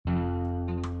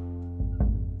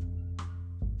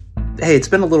hey, it's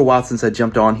been a little while since I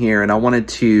jumped on here, and I wanted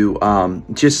to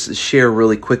just share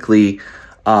really quickly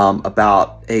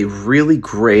about a really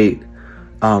great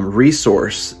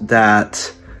resource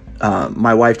that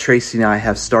my wife Tracy and I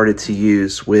have started to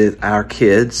use with our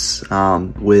kids,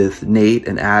 with Nate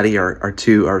and Addie,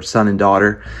 our son and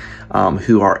daughter,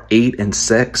 who are 8 and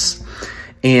 6.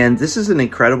 And this is an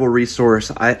incredible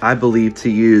resource, I believe,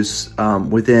 to use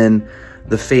within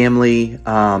the family,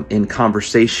 in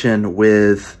conversation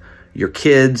with your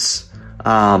kids.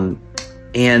 And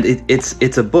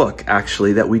it's a book,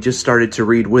 actually, that we just started to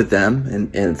read with them.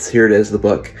 And here it is, the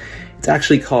book. It's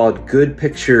actually called Good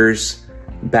Pictures,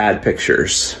 Bad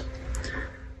Pictures: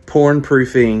 Porn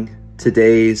Proofing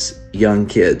Today's Young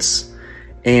Kids.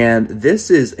 And this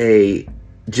is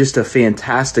just a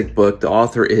fantastic book. The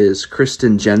author is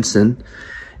Kristen Jensen.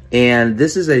 And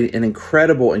this is an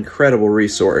incredible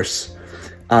resource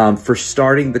for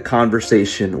starting the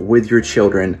conversation with your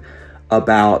children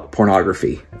about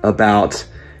pornography, about,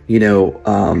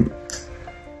 the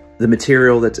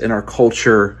material that's in our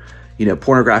culture,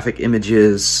 pornographic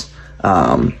images,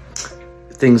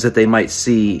 things that they might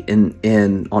see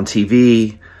on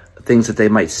TV, things that they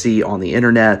might see on the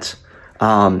internet,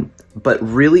 but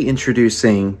really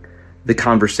introducing the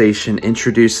conversation,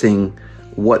 introducing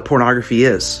what pornography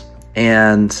is,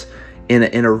 and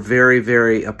in a very,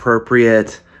 very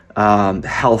appropriate,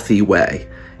 healthy way.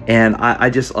 And I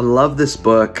love this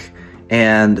book.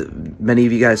 And many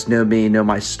of you guys know me, know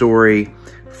my story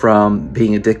from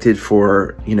being addicted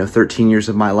for 13 years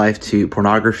of my life to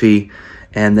pornography,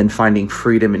 and then finding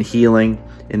freedom and healing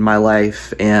in my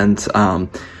life. And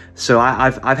so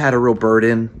I've had a real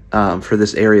burden for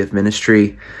this area of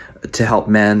ministry to help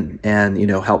men and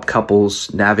help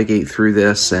couples navigate through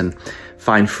this and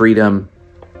find freedom.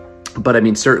 But I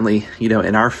mean, certainly,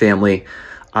 in our family,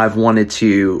 I've wanted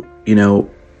to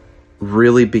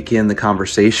really begin the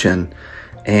conversation.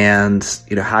 And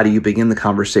how do you begin the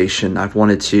conversation? I've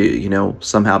wanted to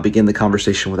somehow begin the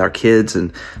conversation with our kids.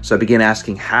 And so I began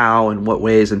asking how and what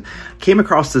ways, and came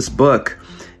across this book.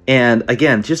 And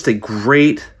again, just a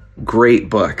great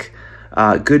book,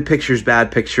 Good Pictures,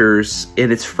 Bad Pictures.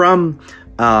 And it's from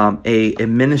a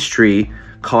ministry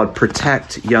called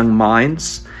Protect Young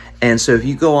Minds. And so if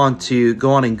you go on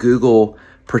and Google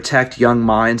Protect Young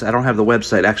Minds, I don't have the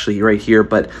website actually right here,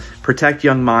 but Protect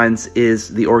Young Minds is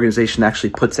the organization that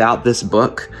actually puts out this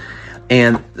book.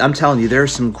 And I'm telling you, there are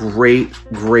some great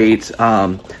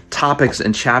topics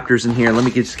and chapters in here. Let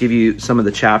me just give you some of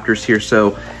the chapters here.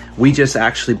 So we just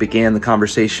actually began the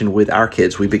conversation with our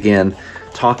kids. We began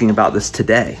talking about this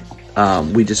today.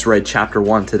 We just read chapter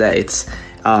 1 today. It's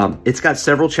got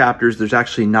several chapters. There's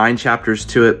actually 9 chapters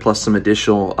to it, plus some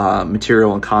additional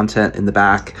material and content in the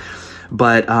back.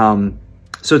 But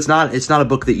so it's not a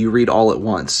book that you read all at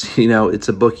once. It's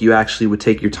a book you actually would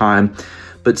take your time.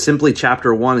 But simply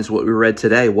chapter 1 is what we read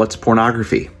today. What's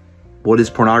pornography? What is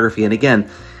pornography? And again,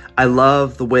 I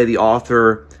love the way the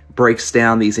author breaks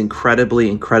down these incredibly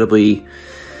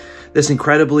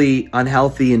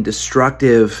unhealthy and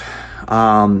destructive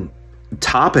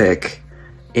topic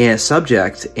and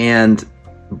subject, and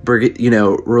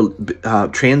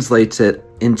translates it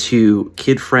into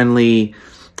kid-friendly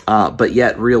but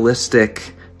yet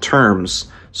realistic terms.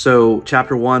 So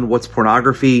chapter 1, what's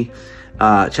pornography?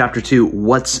 Chapter 2,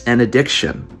 what's an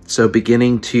addiction? So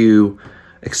beginning to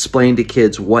explain to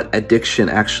kids what addiction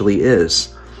actually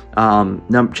is.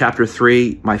 Chapter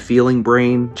 3, my feeling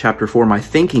brain. Chapter 4, my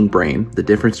thinking brain. The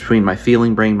difference between my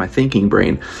feeling brain, my thinking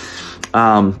brain.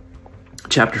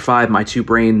 Chapter 5, my two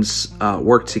brains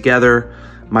work together.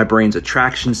 My brain's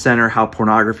attraction center, how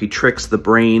pornography tricks the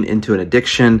brain into an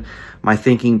addiction. My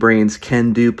thinking brain's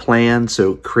can-do plan,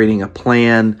 so creating a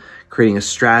plan, creating a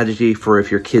strategy for if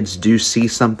your kids do see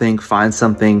something, find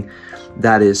something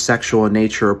that is sexual in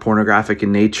nature or pornographic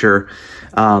in nature.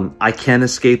 I can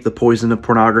escape the poison of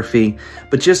pornography.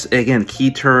 But just, again, key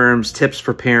terms, tips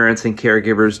for parents and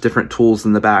caregivers, different tools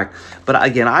in the back. But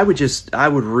again, I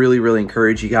would really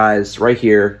encourage you guys right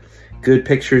here, Good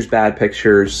Pictures, Bad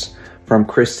Pictures, from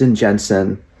Kristen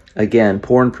Jensen. Again,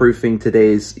 Porn Proofing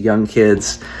Today's Young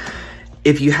Kids.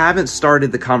 If you haven't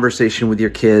started the conversation with your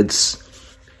kids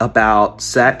about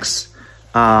sex,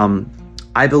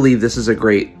 I believe this is a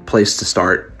great place to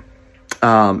start.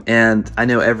 And I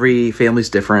know every family's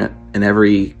different and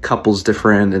every couple's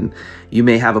different, and you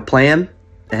may have a plan.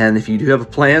 And if you do have a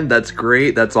plan, that's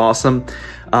great. That's awesome.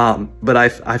 But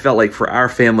I felt like for our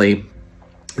family,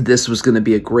 this was going to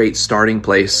be a great starting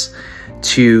place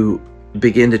to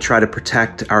begin to try to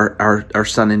protect our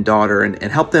son and daughter,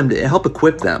 and help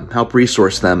equip them, help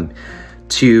resource them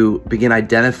to begin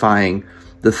identifying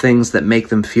the things that make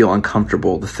them feel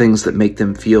uncomfortable, the things that make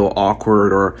them feel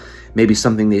awkward, or maybe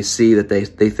something they see that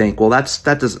they think, well, that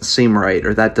doesn't seem right,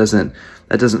 or that doesn't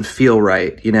feel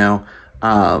right.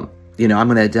 I'm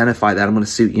going to identify that. I'm going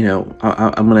to see,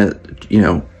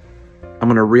 I'm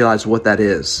going to realize what that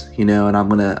is, and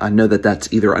I know that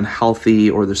that's either unhealthy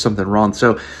or there's something wrong.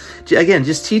 So again,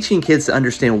 just teaching kids to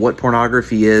understand what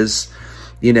pornography is,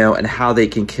 and how they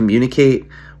can communicate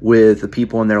with the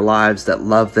people in their lives that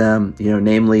love them,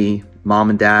 namely mom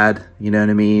and dad,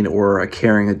 or a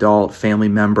caring adult, family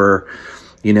member,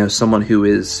 someone who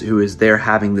is there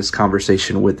having this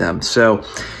conversation with them. So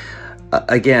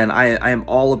again, I am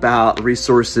all about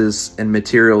resources and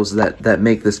materials that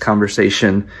make this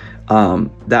conversation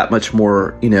that much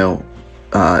more, an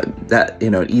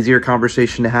easier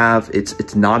conversation to have.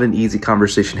 It's not an easy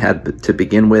conversation to have to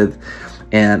begin with.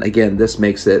 And again, this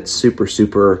makes it super, it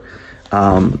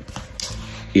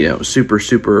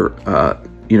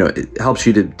helps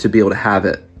you to be able to have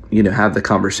it, have the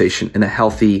conversation in a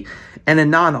healthy and a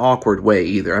non-awkward way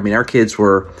either. I mean, our kids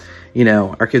were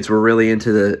really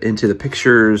into the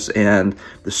pictures and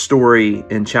the story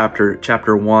in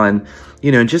chapter 1,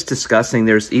 and just discussing.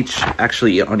 There's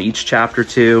on each chapter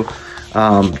too.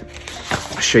 I'll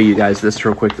show you guys this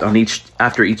real quick.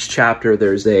 After each chapter,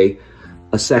 there's a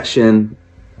section,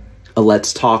 a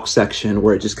Let's Talk section,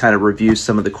 where it just kind of reviews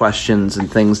some of the questions and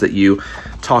things that you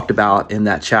talked about in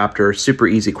that chapter. Super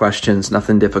easy questions,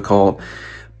 nothing difficult.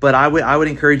 But I would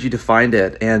encourage you to find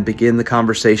it and begin the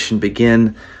conversation,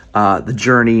 begin the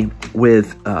journey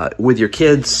with your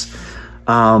kids.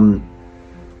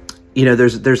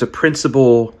 There's a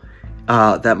principle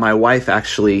that my wife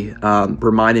actually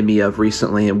reminded me of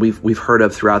recently, and we've heard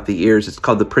of throughout the years. It's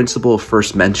called the principle of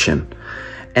first mention,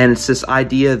 and it's this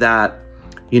idea that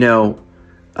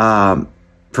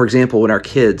for example, when our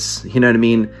kids,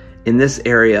 in this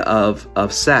area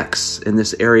of sex, in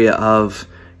this area of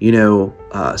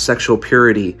sexual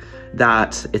purity,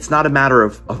 that it's not a matter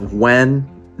of when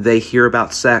they hear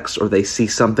about sex or they see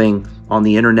something on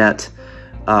the internet,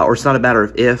 or it's not a matter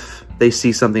of if they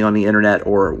see something on the internet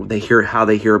or they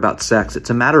hear about sex. It's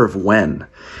a matter of when.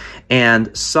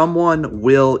 And someone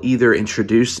will either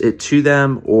introduce it to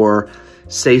them or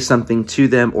say something to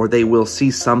them, or they will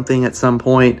see something at some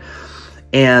point,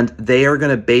 and they are going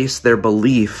to base their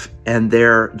belief and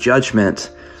their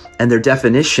judgment and their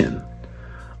definition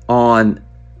on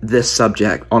this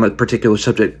subject, on a particular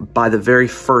subject, by the very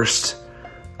first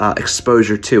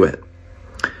exposure to it.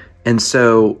 And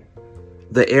so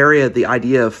the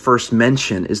idea of first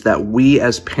mention is that we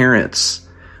as parents,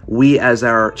 we as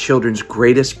our children's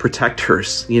greatest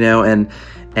protectors, the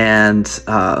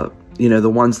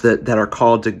ones that are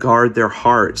called to guard their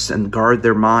hearts and guard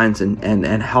their minds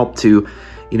and help to,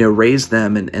 raise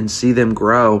them and see them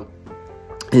grow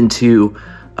into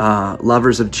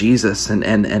lovers of Jesus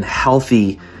and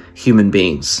healthy human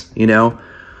beings.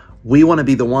 We want to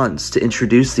be the ones to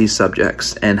introduce these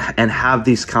subjects and have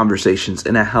these conversations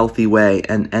in a healthy way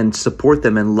and support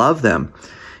them and love them,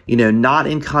 not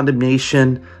in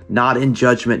condemnation, not in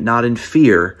judgment, not in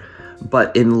fear,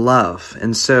 but in love.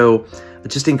 And so I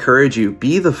just encourage you,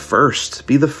 be the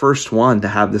first one to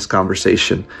have this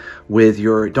conversation with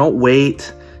don't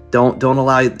wait. Don't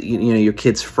allow, your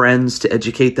kids' friends to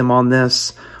educate them on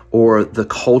this, or the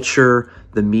culture,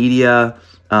 the media,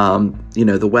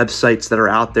 the websites that are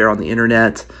out there on the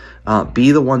internet.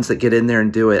 Be the ones that get in there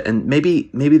and do it. And maybe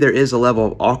there is a level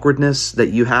of awkwardness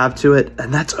that you have to it,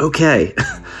 and that's okay.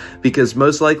 Because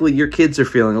most likely your kids are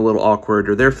feeling a little awkward,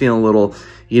 or they're feeling a little,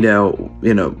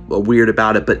 weird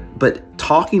about it. But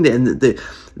talking to, and the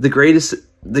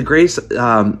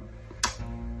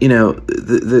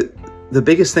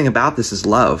biggest thing about this is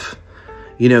love.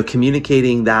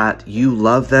 Communicating that you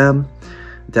love them,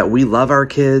 that we love our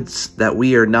kids, that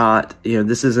we are not,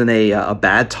 this isn't a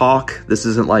bad talk. This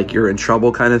isn't like you're in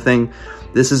trouble kind of thing.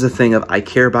 This is a thing of, I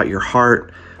care about your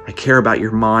heart, I care about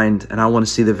your mind, and I want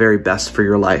to see the very best for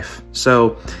your life.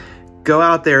 So go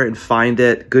out there and find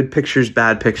it. Good pictures,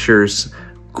 bad pictures.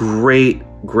 Great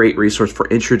resource for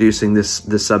introducing this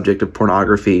subject of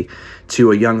pornography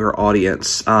to a younger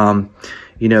audience.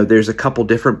 There's a couple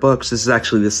different books. This is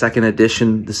actually the second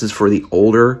edition. This is for the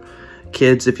older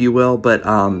kids, if you will. But,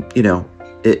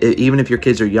 even if your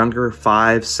kids are younger,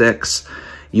 5, 6,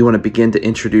 you want to begin to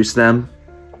introduce them.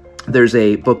 There's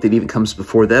a book that even comes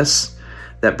before this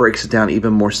that breaks it down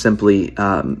even more simply,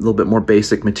 a little bit more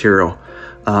basic material.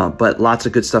 But lots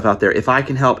of good stuff out there. If I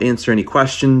can help answer any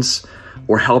questions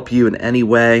or help you in any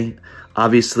way,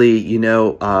 obviously,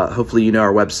 hopefully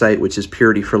our website, which is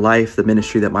Purity for Life, the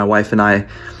ministry that my wife and I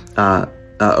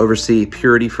oversee,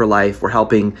 Purity for Life. We're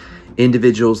helping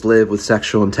individuals live with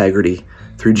sexual integrity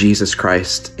through Jesus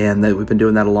Christ, and that we've been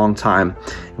doing that a long time.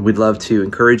 And we'd love to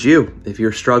encourage you, if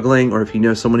you're struggling, or if you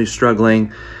know someone who's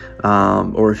struggling,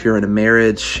 or if you're in a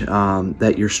marriage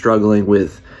that you're struggling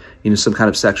with, some kind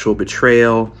of sexual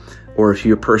betrayal, or if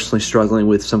you're personally struggling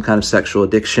with some kind of sexual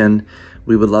addiction,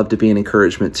 we would love to be an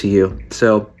encouragement to you.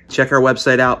 So check our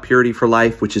website out, Purity for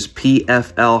Life, which is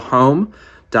pflhome.com,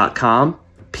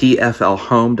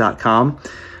 pflhome.com.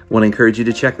 Want to encourage you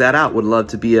to check that out. Would love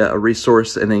to be a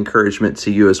resource and encouragement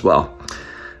to you as well.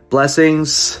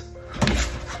 Blessings.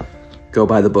 Go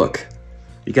buy the book.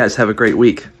 You guys have a great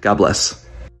week. God bless.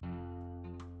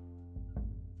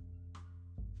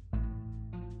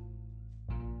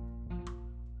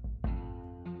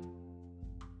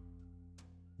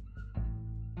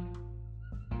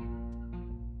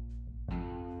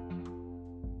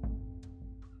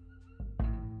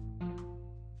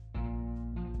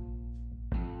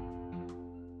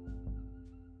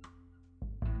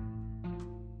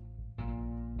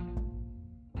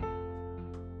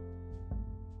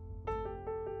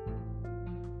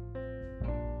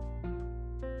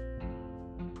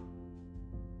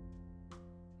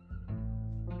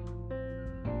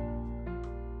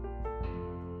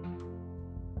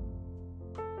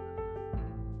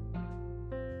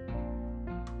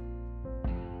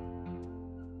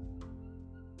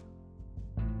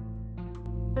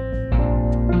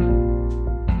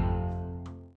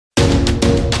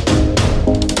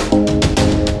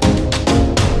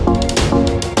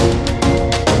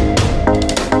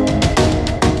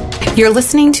 You're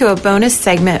listening to a bonus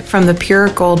segment from the Pure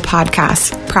Gold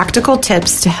podcast, practical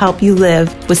tips to help you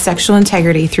live with sexual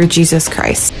integrity through Jesus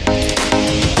Christ.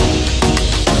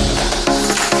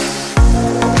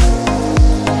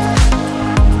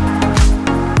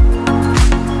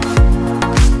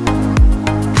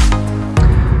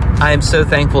 I am so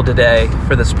thankful today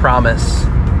for this promise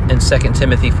in 2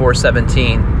 Timothy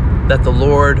 4:17 that the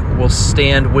Lord will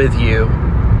stand with you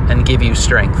and give you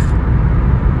strength.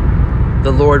 The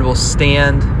Lord will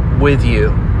stand with you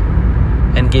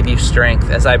and give you strength.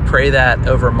 As I pray that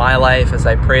over my life, as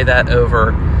I pray that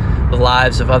over the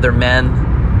lives of other men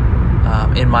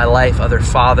in my life, other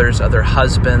fathers, other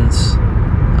husbands,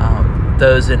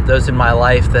 those in my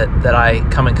life that I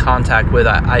come in contact with,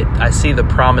 I see the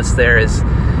promise there is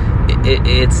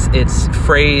it's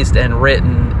phrased and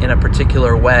written in a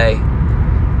particular way.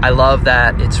 I love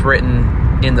that it's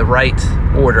written in the right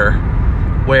order,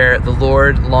 where the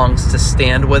Lord longs to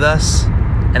stand with us,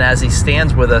 and as he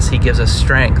stands with us, he gives us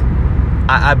strength.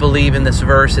 I believe in this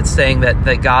verse, it's saying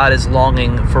that God is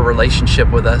longing for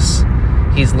relationship with us.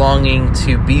 He's longing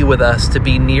to be with us, to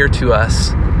be near to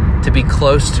us, to be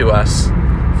close to us,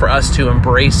 for us to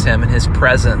embrace him in his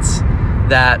presence,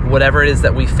 that whatever it is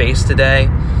that we face today,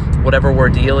 whatever we're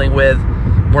dealing with,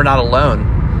 we're not alone.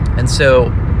 And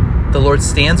so the Lord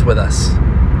stands with us.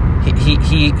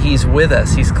 He's with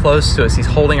us. He's close to us. He's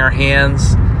holding our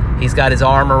hands. He's got his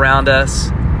arm around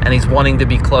us, and he's wanting to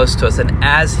be close to us. And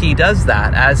as he does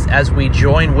that, as we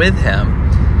join with him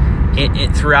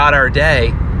throughout our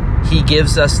day, he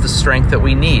gives us the strength that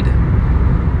we need.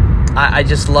 I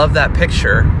just love that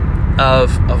picture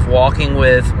of walking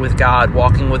with God,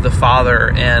 walking with the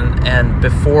Father, and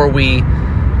before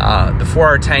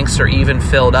our tanks are even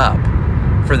filled up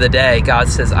for the day, God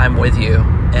says, "I'm with you."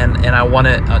 And I want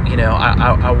to,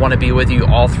 I want to be with you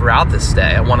all throughout this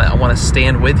day. I want to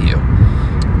stand with you.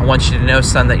 I want you to know,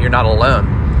 son, that you're not alone.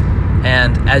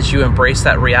 And as you embrace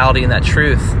that reality and that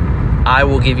truth, I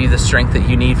will give you the strength that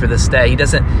you need for this day.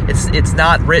 It's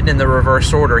not written in the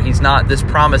reverse order. This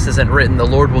promise isn't written, the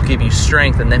Lord will give you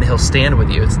strength and then he'll stand with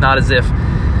you. It's not as if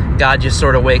God just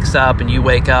sort of wakes up and you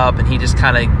wake up and he just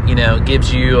kind of,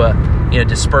 gives you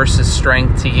disperses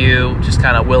strength to you just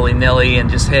kind of willy-nilly and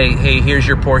just, hey, here's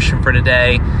your portion for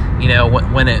today.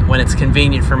 When it's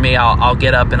convenient for me, I'll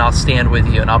get up and I'll stand with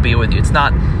you and I'll be with you. It's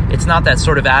not that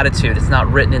sort of attitude. It's not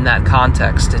written in that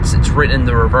context. It's written in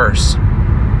the reverse.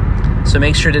 So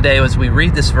make sure today, as we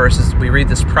read this verse, as we read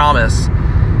this promise,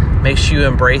 make sure you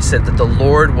embrace it, that the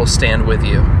Lord will stand with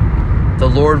you. The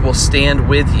Lord will stand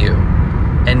with you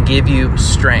and give you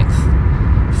strength.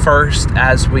 First,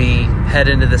 as we head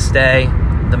into this day,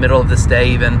 the middle of this day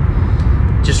even,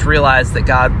 just realize that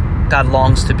God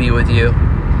longs to be with you.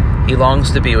 He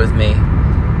longs to be with me.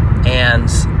 And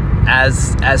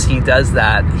as he does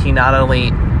that, he not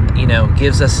only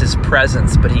gives us his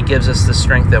presence, but he gives us the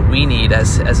strength that we need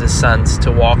as his sons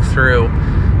to walk through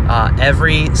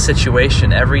every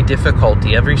situation, every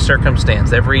difficulty, every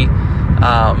circumstance, every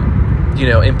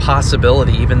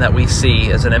impossibility, even that we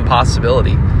see as an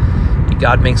impossibility.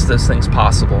 God makes those things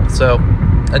possible. So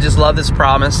I just love this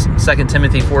promise, 2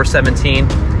 Timothy 4:17,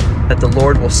 that the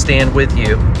Lord will stand with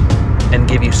you and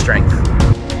give you strength.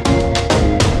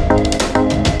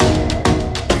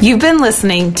 You've been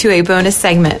listening to a bonus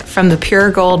segment from the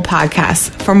Pure Gold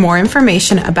podcast. For more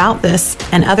information about this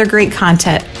and other great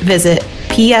content, visit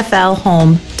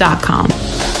pflhome.com.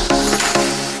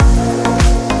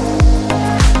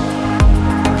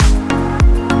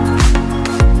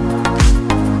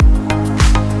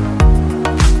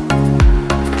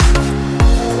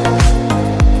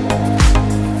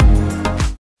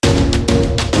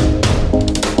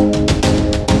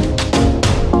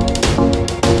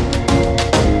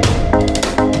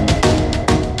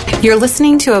 You're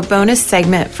listening to a bonus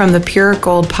segment from the Pure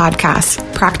Gold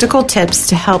podcast, practical tips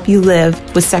to help you live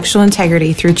with sexual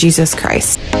integrity through Jesus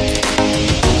Christ.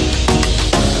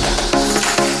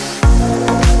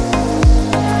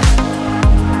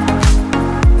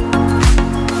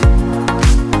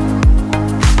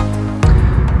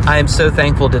 I am so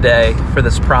thankful today for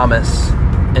this promise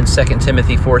in 2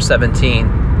 Timothy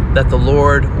 4:17 that the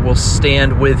Lord will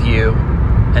stand with you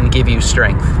and give you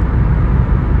strength.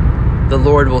 The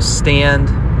Lord will stand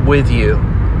with you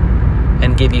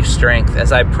and give you strength.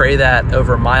 As I pray that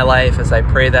over my life, as I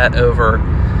pray that over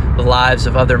the lives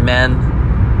of other men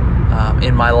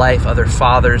in my life, other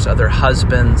fathers, other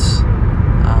husbands,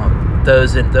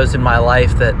 those in my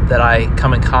life that I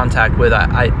come in contact with,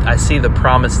 I see the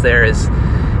promise there is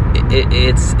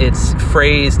it's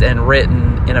phrased and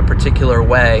written in a particular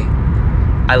way.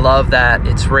 I love that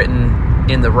it's written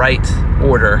in the right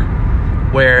order,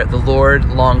 where the Lord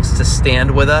longs to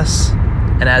stand with us,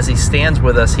 and as He stands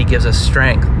with us, He gives us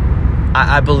strength.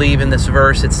 I believe in this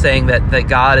verse, it's saying that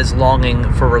God is longing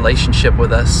for relationship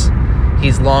with us.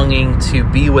 He's longing to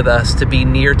be with us, to be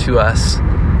near to us,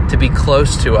 to be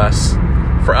close to us,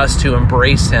 for us to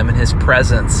embrace Him in His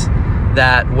presence,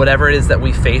 that whatever it is that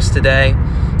we face today,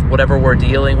 whatever we're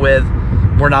dealing with,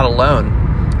 we're not alone.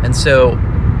 And so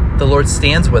the Lord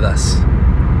stands with us.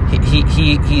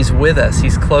 He's with us.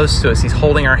 He's close to us. He's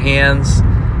holding our hands.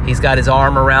 He's got His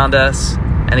arm around us,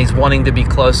 and He's wanting to be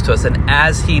close to us. And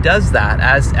as He does that,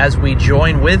 as we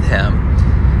join with Him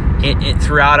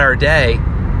throughout our day,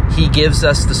 He gives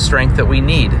us the strength that we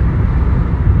need.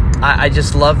 I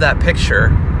just love that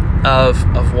picture of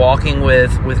walking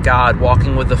with God,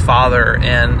 walking with the Father,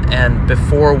 and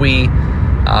before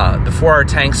our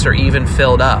tanks are even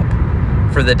filled up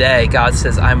for the day, God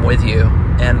says, "I'm with you."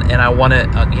 And I want to,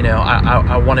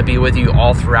 I want to be with you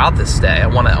all throughout this day. I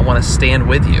want to stand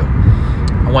with you.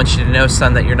 I want you to know,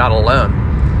 son, that you're not alone.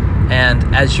 And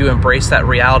as you embrace that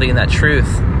reality and that truth,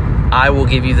 I will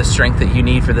give you the strength that you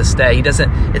need for this day. He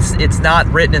doesn't. It's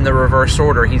not written in the reverse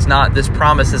order. This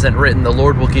promise isn't written. The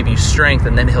Lord will give you strength,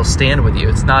 and then He'll stand with you.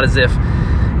 It's not as if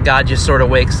God just sort of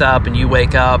wakes up and you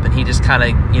wake up, and He just kind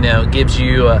of, gives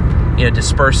you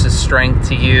disperses strength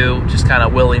to you, just kind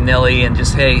of willy-nilly, and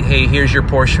just, hey, here's your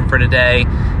portion for today.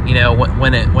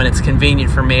 When it's convenient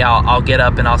for me, I'll get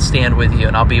up and I'll stand with you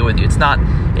and I'll be with you. It's not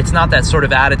that sort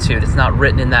of attitude. It's not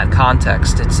written in that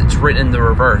context. It's written in the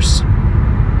reverse.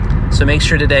 So make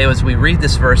sure today, as we read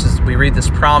this verse, as we read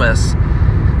this promise,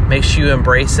 make sure you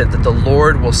embrace it, that the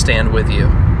Lord will stand with you.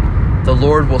 The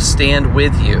Lord will stand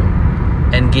with you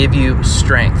and give you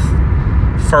strength.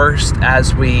 First,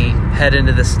 as we head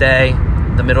into this day,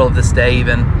 the middle of this day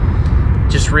even,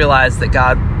 just realize that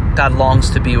God longs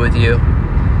to be with you.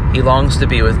 He longs to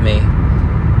be with me.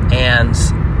 And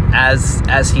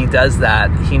as He does that,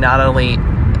 He not only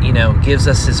gives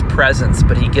us His presence,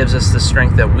 but He gives us the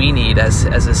strength that we need as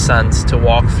His sons to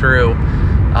walk through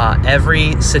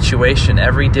every situation,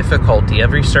 every difficulty,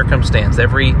 every circumstance,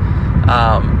 every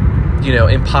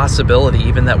impossibility,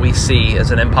 even that we see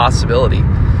as an impossibility.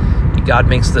 God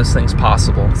makes those things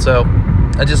possible. So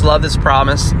I just love this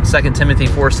promise, 2 Timothy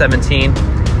 4:17,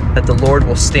 that the Lord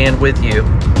will stand with you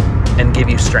and give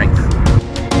you strength.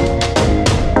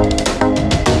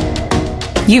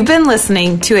 You've been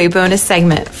listening to a bonus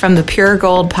segment from the Pure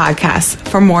Gold podcast.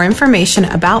 For more information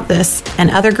about this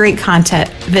and other great content,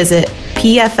 visit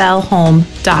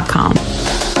pflhome.com.